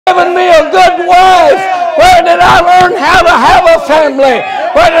given me a good wife? Where did I learn how to have a family?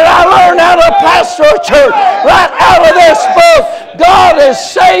 Where did I learn how to pastor a church? Right out of this book. God has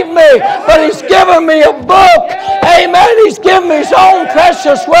saved me, but He's given me a book. Amen. He's given me His own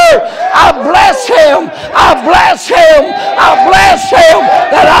precious word. I bless Him. I bless Him. I bless Him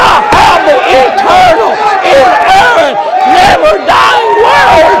that I have the eternal, inerrant, never dying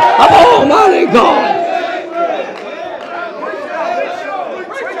word of Almighty God.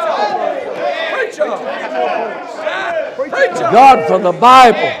 God for the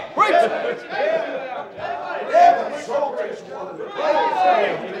Bible.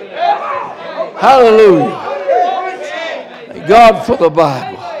 Hallelujah. God for the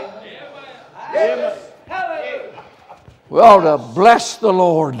Bible. We ought to bless the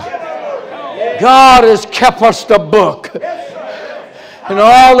Lord. God has kept us the book in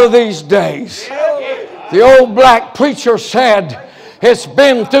all of these days. The old black preacher said, it's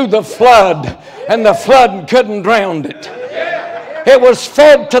been through the flood, and the flood couldn't drown it. It was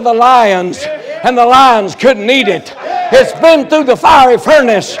fed to the lions, and the lions couldn't eat it. It's been through the fiery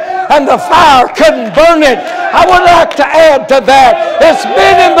furnace, and the fire couldn't burn it. I would like to add to that, it's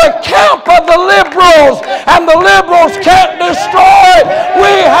been in the camp of the liberals, and the liberals can't destroy it. We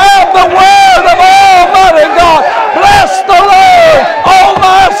have the word of Almighty God. Bless the Lord, oh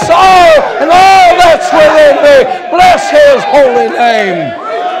my soul, and all that's within me. Bless His holy name.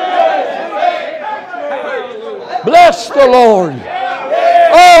 Bless the Lord,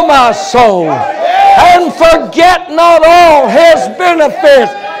 oh my soul, and forget not all His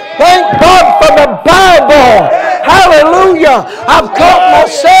benefits. Thank God for the Bible. Hallelujah. I've caught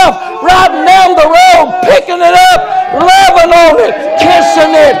myself riding down the road, picking it up, loving on it,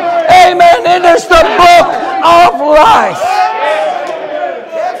 kissing it. Amen. It is the book of life.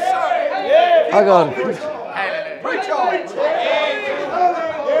 I got it.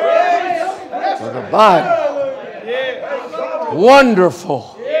 For the Bible.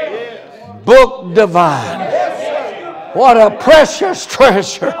 Wonderful. Book divine. What a precious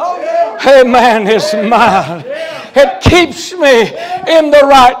treasure. Amen. It's mine. It keeps me in the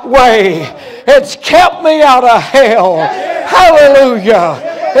right way. It's kept me out of hell. Hallelujah.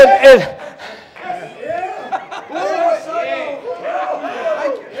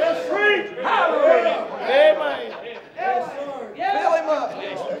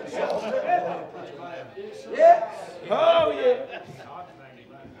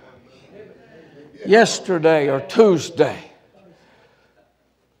 Yesterday or Tuesday,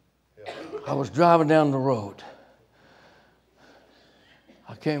 I was driving down the road.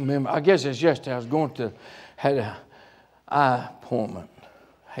 I can't remember. I guess it's yesterday. I was going to, had an eye appointment.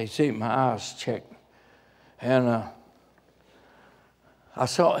 Hey, see, my eyes checked. And I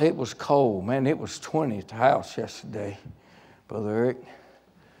saw it was cold. Man, it was 20 at the house yesterday, Brother Eric.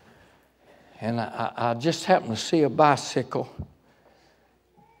 And I just happened to see a bicycle.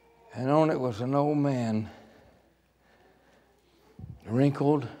 And on it was an old man,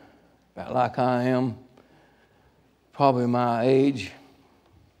 wrinkled, about like I am, probably my age,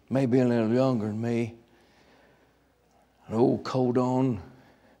 maybe a little younger than me, an old coat on,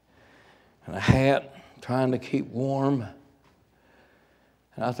 and a hat, trying to keep warm.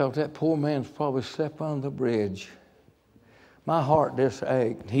 And I thought, that poor man's probably slept on the bridge. My heart just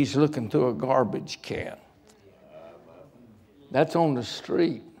ached. He's looking through a garbage can. That's on the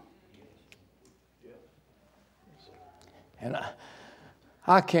street. And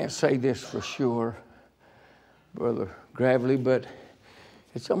I can't say this for sure, Brother Gravely, but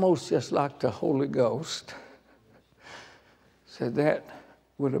it's almost just like the Holy Ghost said that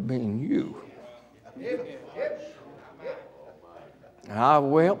would have been you. And I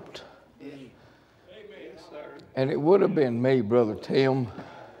wept, and it would have been me, Brother Tim,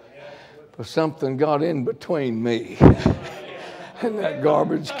 but something got in between me and that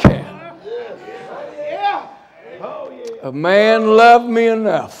garbage can. A man loved me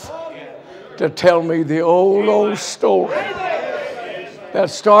enough to tell me the old story that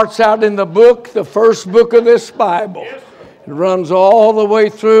starts out in the book, the first book of this Bible. It runs all the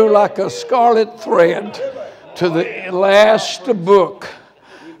way through like a scarlet thread to the last book.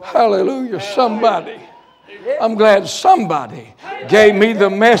 Hallelujah. Somebody, I'm glad somebody gave me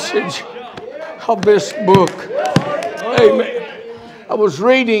the message of this book. Amen. I was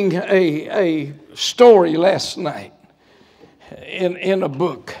reading a story last night in a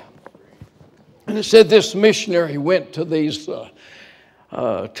book. And it said this missionary went to these to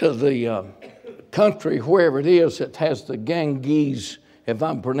the country, wherever it is, that has the Ganges, if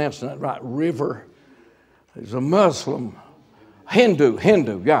I'm pronouncing that right, river. There's a Muslim, Hindu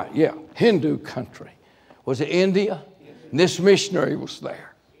country. Was it India? And this missionary was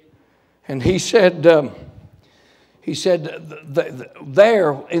there. And he said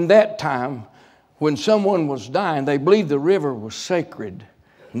there in that time, when someone was dying, they believed the river was sacred.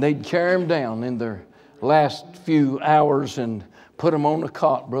 And they'd carry them down in their last few hours and put them on the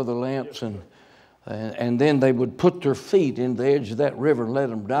cot, Brother Lamps, and then they would put their feet in the edge of that river and let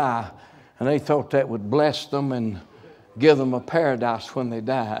them die. And they thought that would bless them and give them a paradise when they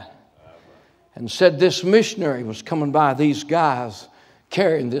died. And said this missionary was coming by these guys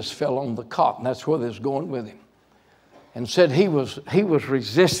carrying this fellow on the cot, and that's where they was going with him. And said he was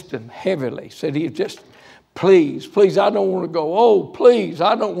resisting heavily. Said he just, please, I don't want to go. Oh, please,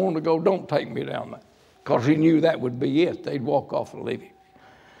 I don't want to go. Don't take me down there. Because he knew that would be it. They'd walk off and leave him.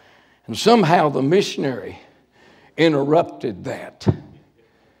 And somehow the missionary interrupted that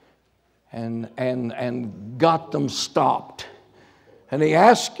and got them stopped. And he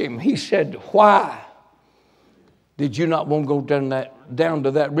asked him, he said, why did you not want to go down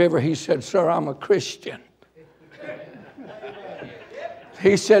to that river? He said, sir, I'm a Christian.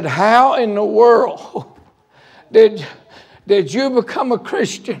 He said, how in the world did you become a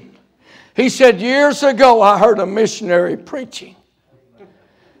Christian? He said, years ago I heard a missionary preaching.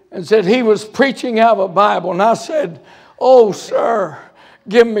 And said he was preaching out of a Bible. And I said, oh, sir,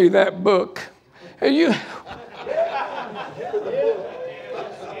 give me that book. And you...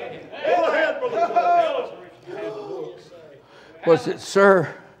 Was it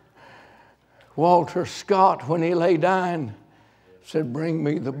Sir Walter Scott, when he lay dying, said, bring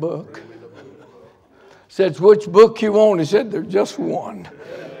me the book. Said, which book you want? He said, there's just one.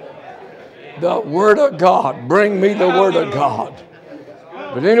 The Word of God. Bring me the Word of God.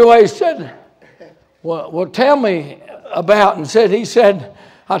 But anyway, he said, well, tell me about, and he said,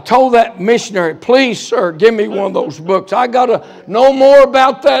 I told that missionary, please, sir, give me one of those books. I got to know more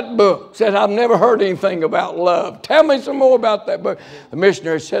about that book. Said, I've never heard anything about love. Tell me some more about that book. The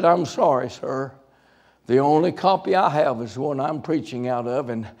missionary said, I'm sorry, sir. The only copy I have is the one I'm preaching out of,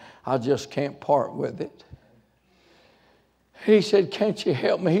 and I just can't part with it. He said, can't you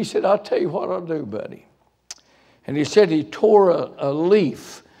help me? He said, I'll tell you what I'll do, buddy. And he said he tore a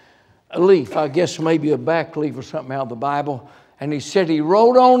leaf, I guess maybe a back leaf or something out of the Bible. And he said he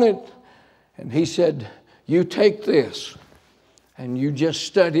wrote on it, and he said, you take this, and you just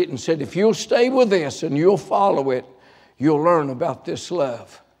study it, and said, if you'll stay with this and you'll follow it, you'll learn about this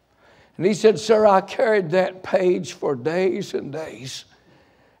love. And he said, sir, I carried that page for days and days.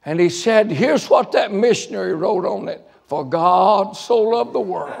 And he said, here's what that missionary wrote on it. For God so loved the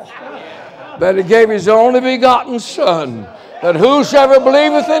world that he gave his only begotten Son, that whosoever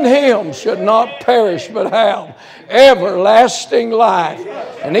believeth in him should not perish but have everlasting life.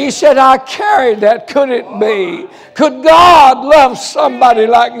 And he said, I carried that. Could it be? Could God love somebody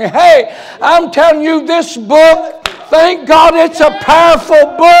like me? Hey, I'm telling you, this book, thank God it's a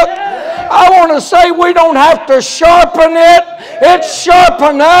powerful book. I want to say we don't have to sharpen it. It's sharp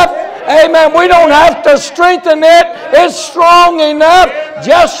enough. Amen. We don't have to strengthen it. It's strong enough.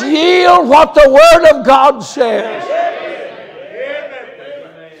 Just yield what the Word of God says.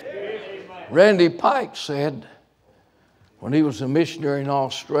 Randy Pike said, when he was a missionary in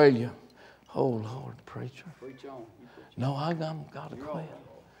Australia, oh, Lord, preacher. No, I've got to quit.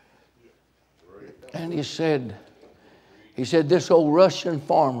 And he said, this old Russian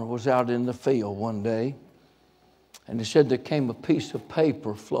farmer was out in the field one day. And he said there came a piece of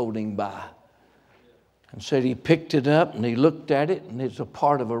paper floating by. And said he picked it up and he looked at it, and it's a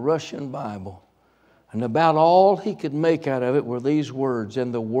part of a Russian Bible. And about all he could make out of it were these words,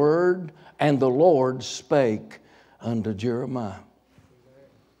 and the Word and the Lord spake unto Jeremiah.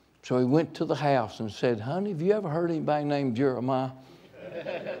 So he went to the house and said, honey, have you ever heard anybody named Jeremiah?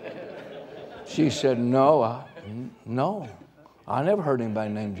 She said, no, I never heard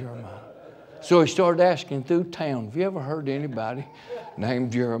anybody named Jeremiah. So he started asking through town, have you ever heard anybody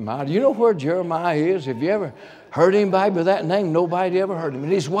named Jeremiah? Do you know where Jeremiah is? Have you ever heard anybody by that name? Nobody ever heard him.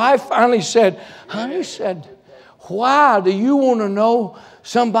 And his wife finally said, honey, why do you want to know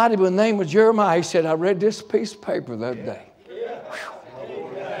somebody by the name of Jeremiah? He said, I read this piece of paper the other day.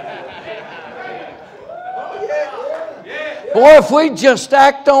 Boy, if we just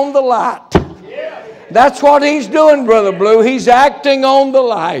act on the light. That's what he's doing, Brother Blue. He's acting on the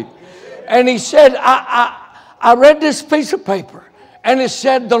light. And he said, I read this piece of paper, and it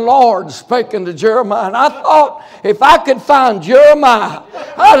said the Lord spake unto Jeremiah. And I thought if I could find Jeremiah,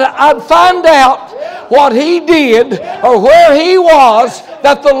 I'd find out what he did or where he was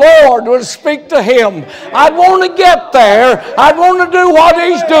that the Lord would speak to him. I'd want to get there. I'd want to do what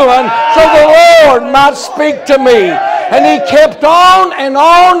he's doing so the Lord might speak to me. And he kept on and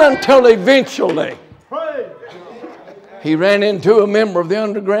on until eventually He ran into a member of the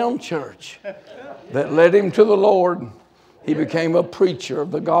underground church that led him to the Lord. He became a preacher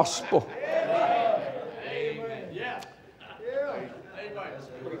of the gospel.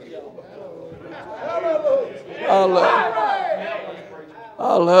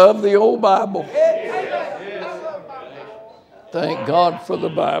 I love the old Bible. Thank God for the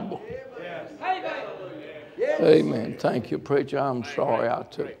Bible. Amen. Thank you, preacher. I'm sorry I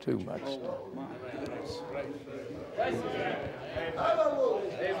took too much time.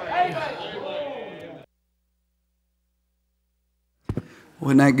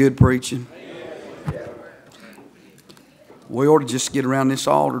 Wasn't that good preaching? We ought to just get around this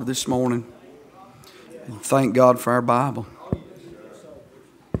altar this morning and thank God for our Bible.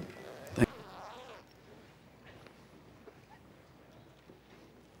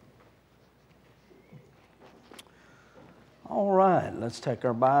 All right, let's take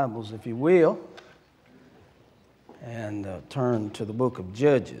our Bibles, if you will, and turn to the book of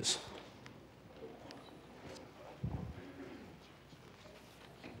Judges.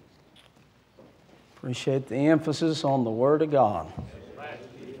 Appreciate the emphasis on the Word of God.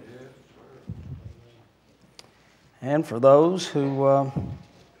 And for those who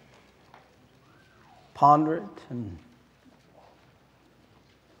ponder it and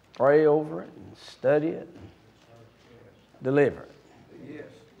pray over it and study it and deliver it.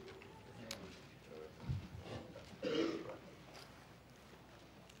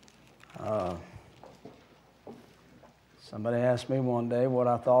 Somebody asked me one day what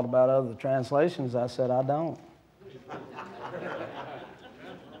I thought about other translations. I said, I don't.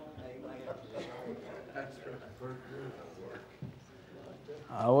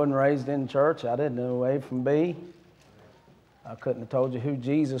 I wasn't raised in church. I didn't know A from B. I couldn't have told you who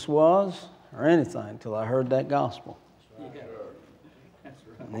Jesus was or anything until I heard that gospel.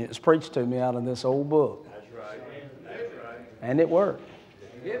 And it was preached to me out of this old book. And it worked.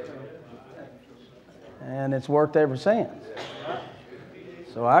 And it's worked ever since.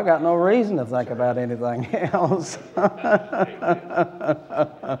 So I got no reason to think about anything else.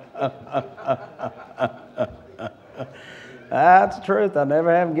 That's the truth. I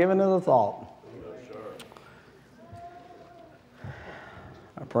never have given it a thought.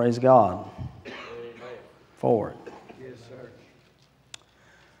 I praise God for it.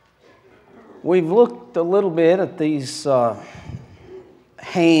 We've looked a little bit at these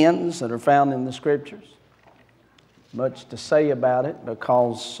hands that are found in the Scriptures. Much to say about it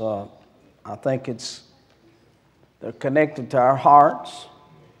because I think they're connected to our hearts.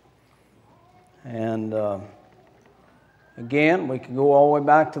 And again, we can go all the way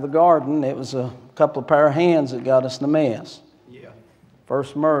back to the garden. It was a couple of pair of hands that got us in the mess.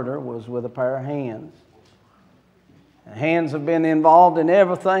 First murder was with a pair of hands. And hands have been involved in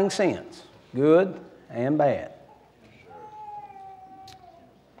everything since, good and bad.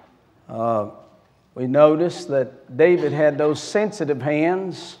 We noticed that David had those sensitive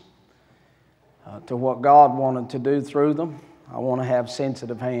hands to what God wanted to do through them. I want to have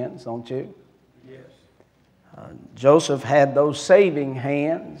sensitive hands, don't you? Yes. Joseph had those saving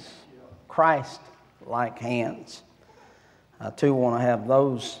hands, Christ-like hands. I too want to have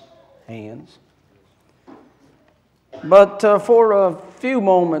those hands. But for a few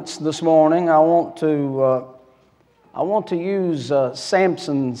moments this morning, I want to use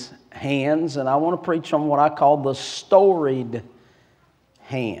Samson's hands, and I want to preach on what I call the storied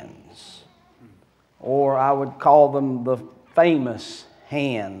hands, or I would call them the famous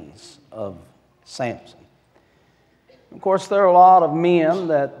hands of Samson. Of course, there are a lot of men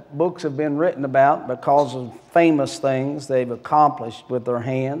that books have been written about because of famous things they've accomplished with their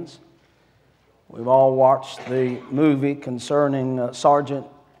hands. We've all watched the movie concerning Sergeant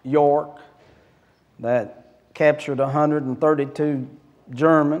York that captured 132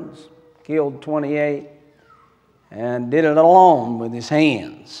 Germans, killed 28, and did it alone with his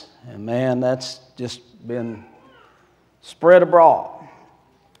hands. And man, that's just been spread abroad.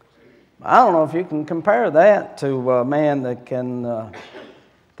 I don't know if you can compare that to a man that can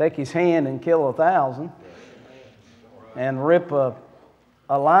take his hand and kill 1,000 and rip a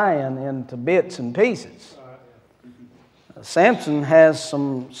lion into bits and pieces. Samson has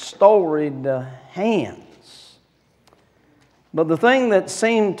some storied hands. But the thing that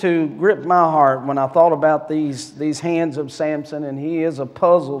seemed to grip my heart when I thought about these hands of Samson, and he is a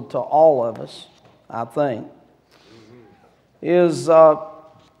puzzle to all of us, I think, is that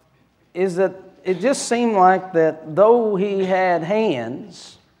it just seemed like that though he had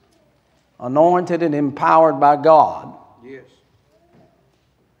hands, anointed and empowered by God, yes,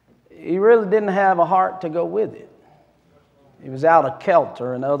 he really didn't have a heart to go with it. He was out of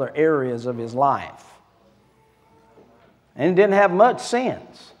kilter in other areas of his life. And he didn't have much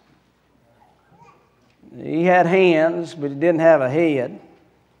sense. He had hands, but he didn't have a head.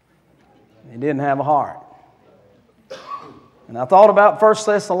 He didn't have a heart. And I thought about 1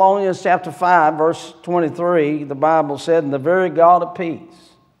 Thessalonians chapter 5, verse 23. The Bible said, "And the very God of peace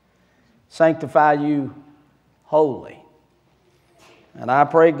sanctify you wholly." And I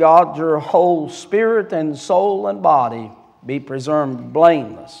pray, God, your whole spirit and soul and body be preserved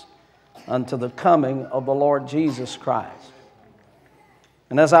blameless unto the coming of the Lord Jesus Christ.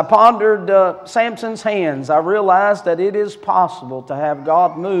 And as I pondered Samson's hands, I realized that it is possible to have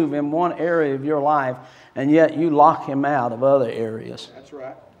God move in one area of your life, and yet you lock him out of other areas. That's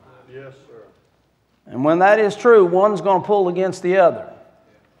right. Yes, sir. And when that is true, one's going to pull against the other.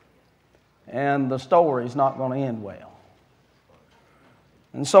 And the story's not going to end well.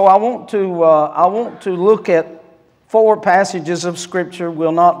 And so I want to look at 4 passages of Scripture.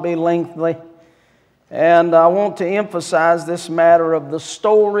 Will not be lengthy. And I want to emphasize this matter of the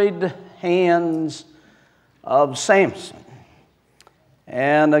storied hands of Samson.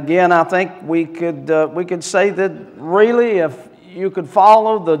 And again, I think we could say that really, if you could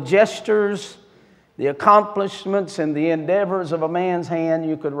follow the gestures, the accomplishments, and the endeavors of a man's hand,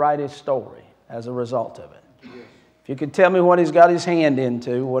 you could write his story as a result of it. If you could tell me what he's got his hand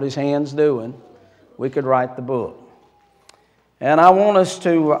into, what his hand's doing, we could write the book. And I want us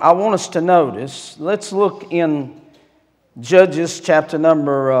to notice, let's look in Judges chapter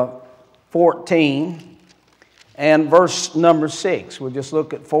number 14 and verse number 6. We'll just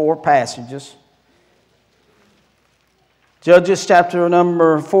look at 4 passages. Judges chapter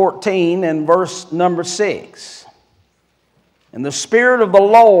number 14 and verse number 6. "And the Spirit of the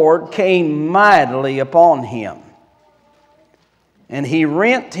Lord came mightily upon him. And he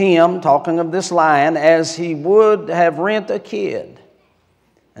rent him," talking of this lion, "as he would have rent a kid."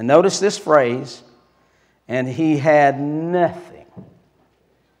 And notice this phrase, "and he had nothing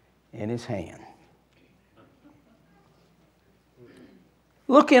in his hand."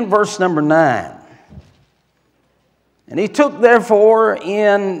 Look in verse number 9. "And he took therefore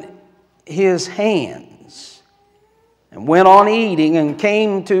in his hands, and went on eating, and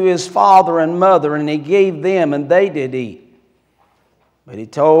came to his father and mother, and he gave them, and they did eat. But he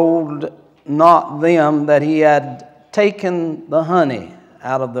told not them that he had taken the honey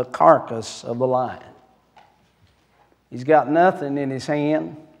out of the carcass of the lion." He's got nothing in his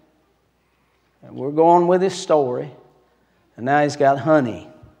hand. And we're going with his story. And now he's got honey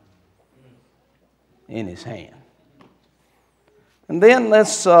in his hand. And then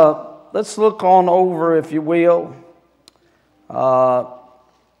let's look on over, if you will,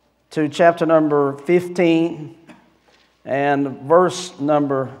 to chapter number 15. And verse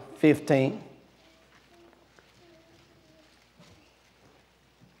number 15.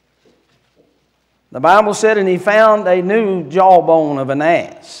 The Bible said, "And he found a new jawbone of an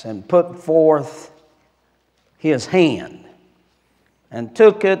ass, and put forth his hand, and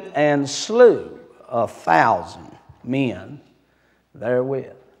took it, and slew 1,000 men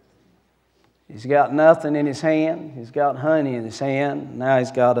therewith." He's got nothing in his hand. He's got honey in his hand. Now he's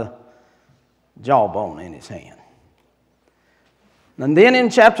got a jawbone in his hand. And then in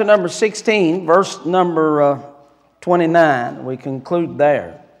chapter number 16, verse number 29, we conclude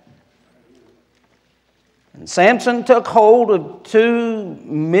there. "And Samson took hold of 2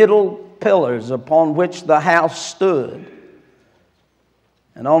 middle pillars upon which the house stood,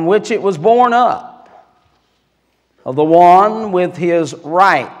 and on which it was borne up, of the one with his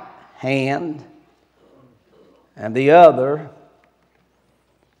right hand, and the other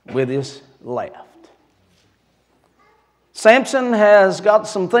with his left." Samson has got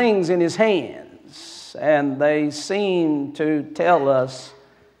some things in his hands, and they seem to tell us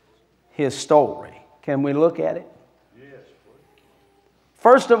his story. Can we look at it? Yes, please.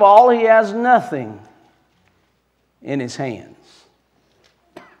 First of all, he has nothing in his hands.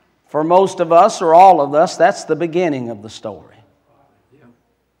 For most of us, or all of us, that's the beginning of the story.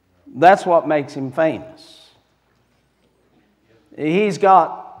 That's what makes him famous. He's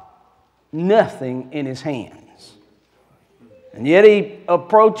got nothing in his hands. And yet he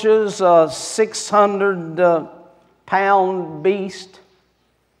approaches a 600-pound beast.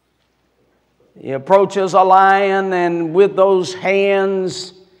 He approaches a lion, and with those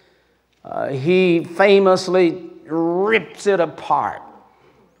hands, he famously rips it apart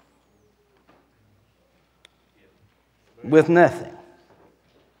with nothing.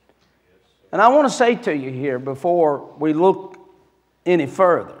 And I want to say to you here, before we look any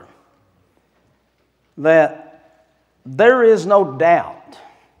further, that there is no doubt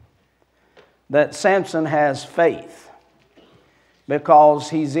that Samson has faith,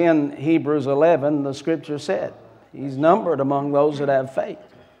 because he's in Hebrews 11, the Scripture said, He's numbered among those that have faith.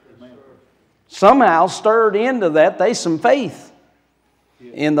 Somehow stirred into that, there's some faith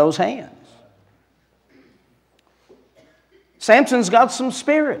in those hands. Samson's got some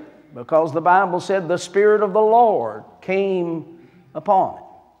spirit, because the Bible said the Spirit of the Lord came upon him.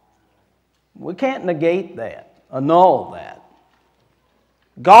 We can't negate that, annul that.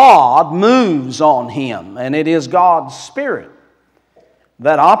 God moves on him, and it is God's Spirit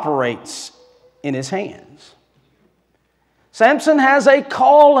that operates in his hands. Samson has a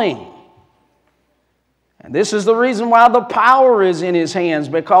calling. And this is the reason why the power is in his hands,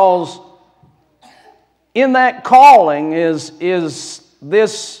 because in that calling is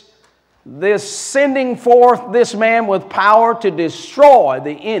this sending forth this man with power to destroy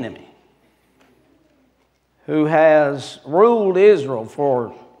the enemy who has ruled Israel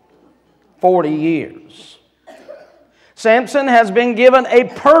for 40 years. Samson has been given a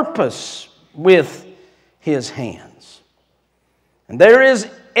purpose with his hands. And there is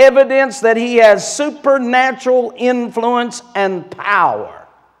evidence that he has supernatural influence and power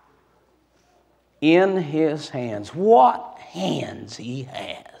in his hands. What hands he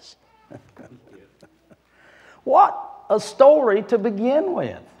has. What a story to begin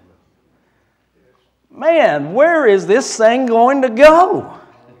with. Man, where is this thing going to go?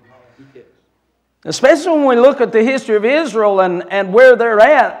 Especially when we look at the history of Israel and where they're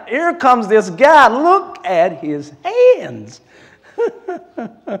at. Here comes this guy. Look at his hands.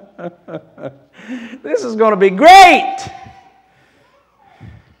 This is going to be great.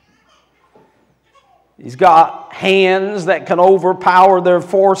 He's got hands that can overpower their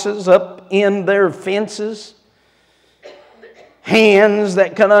forces, upend their fences. Hands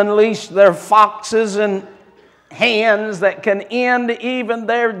that can unleash their foxes, and hands that can end even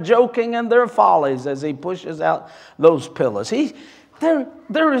their joking and their follies as he pushes out those pillars.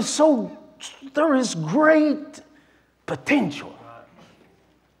 There is great potential.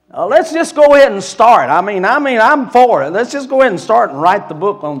 Let's just go ahead and start. I mean, I'm for it. Let's just go ahead and start and write the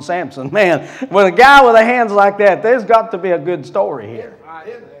book on Samson. Man, when a guy with a hands like that, there's got to be a good story here.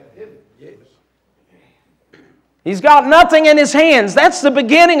 He's got nothing in his hands. That's the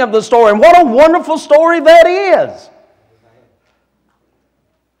beginning of the story. And what a wonderful story that is.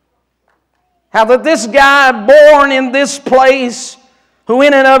 How that this guy born in this place, who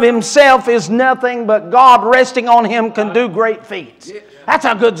in and of himself is nothing, but God resting on him can do great feats. That's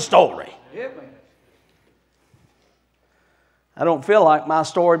a good story. I don't feel like my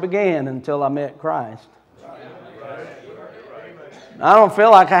story began until I met Christ. I don't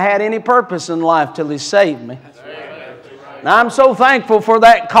feel like I had any purpose in life till He saved me. Now, I'm so thankful for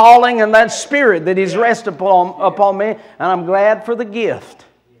that calling and that spirit that He's rested upon me, and I'm glad for the gift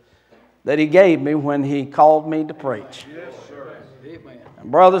that He gave me when He called me to preach.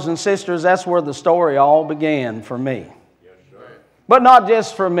 And brothers and sisters, that's where the story all began for me. But not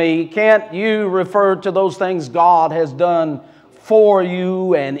just for me. Can't you refer to those things God has done for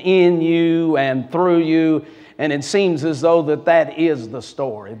you and in you and through you? And it seems as though that is the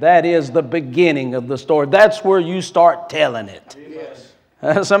story. That is the beginning of the story. That's where you start telling it.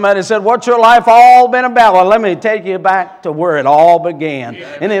 Yes. Somebody said, what's your life all been about? Well, let me take you back to where it all began.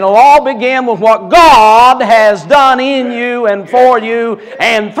 And it'll all begin with what God has done in you and for you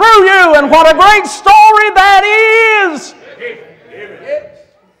and through you. And what a great story that is.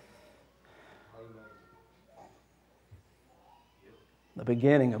 The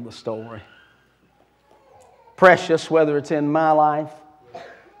beginning of the story. Precious, whether it's in my life.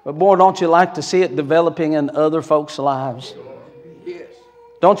 But boy, don't you like to see it developing in other folks' lives? Yes.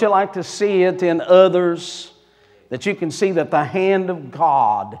 Don't you like to see it in others? That you can see that the hand of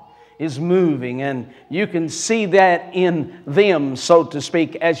God is moving, and you can see that in them, so to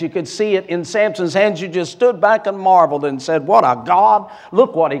speak, as you could see it in Samson's hands. You just stood back and marveled and said, what a God,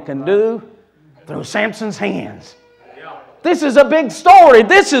 look what He can do through Samson's hands. This is a big story.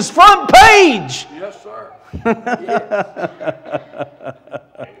 This is front page. Yes, sir.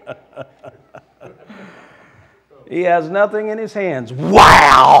 He has nothing in his hands.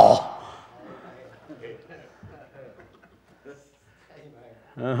 Wow!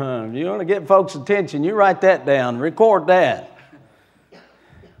 If you want to get folks' attention, you write that down. Record that.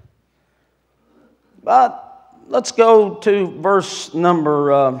 But let's go to verse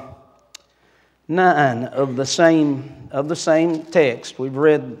number 9 of the same text. We've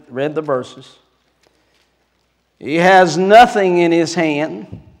read the verses. He has nothing in his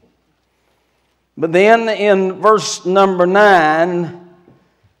hand. But then in verse number 9,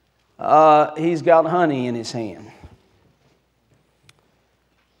 he's got honey in his hand.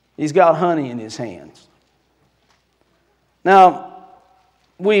 He's got honey in his hands. Now,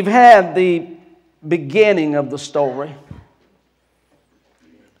 we've had the beginning of the story.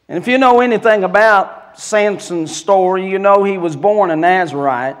 And if you know anything about Samson's story, you know he was born a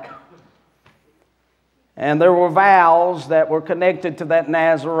Nazarite. And there were vows that were connected to that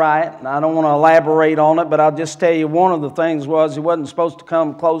Nazarite. And I don't want to elaborate on it, but I'll just tell you one of the things was he wasn't supposed to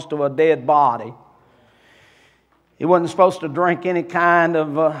come close to a dead body. He wasn't supposed to drink any kind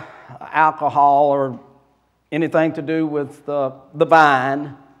of alcohol or anything to do with the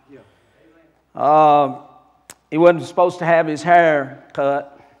vine. He wasn't supposed to have his hair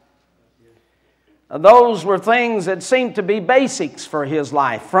cut. Those were things that seemed to be basics for his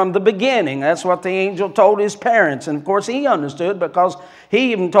life from the beginning. That's what the angel told his parents. And of course he understood because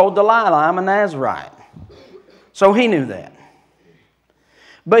he even told Delilah, I'm a Nazarite. So he knew that.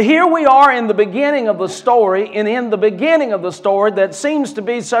 But here we are in the beginning of the story, and in the beginning of the story that seems to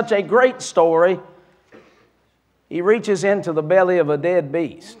be such a great story, he reaches into the belly of a dead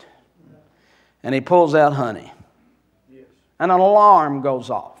beast and he pulls out honey. And an alarm goes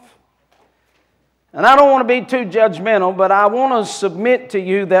off. And I don't want to be too judgmental, but I want to submit to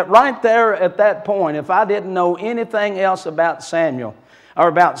you that right there at that point, if I didn't know anything else about Samuel or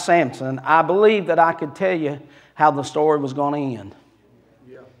about Samson, I believe that I could tell you how the story was going to end.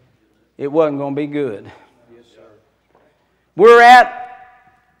 It wasn't going to be good. We're at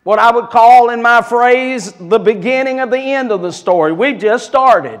what I would call, in my phrase, the beginning of the end of the story. We've just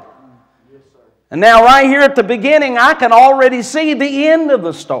started. And now right here at the beginning, I can already see the end of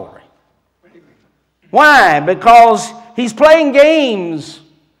the story. Why? Because he's playing games.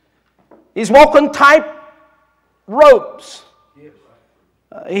 He's walking tight ropes.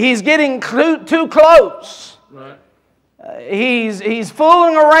 He's getting too close. He's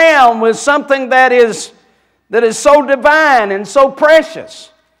fooling around with something that is so divine and so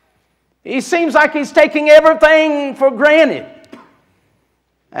precious. He seems like he's taking everything for granted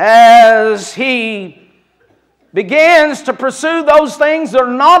as he begins to pursue those things that are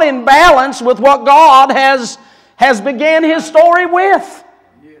not in balance with what God has began His story with.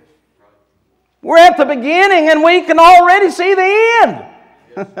 We're at the beginning and we can already see the end.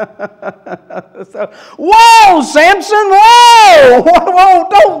 So, whoa, Samson, whoa!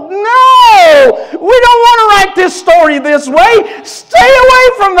 No! We don't want to write this story this way. Stay away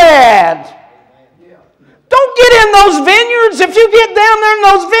from that. Don't get in those vineyards. If you get down there in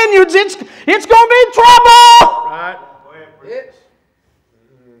those vineyards, it's going to be trouble. Right.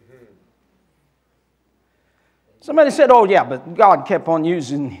 Somebody said, oh yeah, but God kept on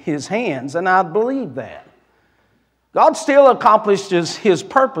using His hands, and I believe that. God still accomplishes His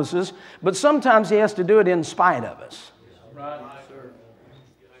purposes, but sometimes He has to do it in spite of us.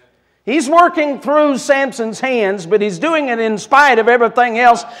 He's working through Samson's hands, but he's doing it in spite of everything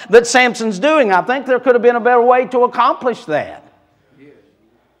else that Samson's doing. I think there could have been a better way to accomplish that.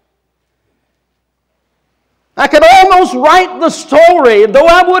 I could almost write the story, though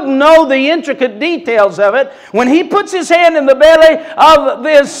I wouldn't know the intricate details of it, when he puts his hand in the belly of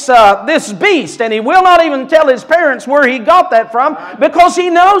this beast, and he will not even tell his parents where he got that from, because he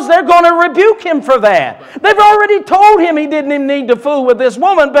knows they're going to rebuke him for that. They've already told him he didn't even need to fool with this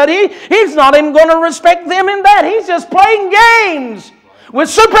woman, but he's not even going to respect them in that. He's just playing games with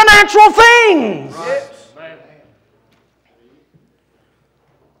supernatural things.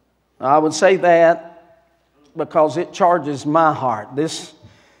 I would say that because it charges my heart. This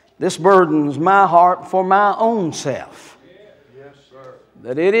burdens my heart for my own self. Yes, sir.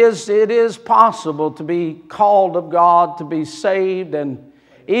 That it is possible to be called of God, to be saved, and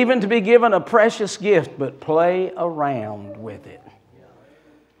even to be given a precious gift, but play around with it.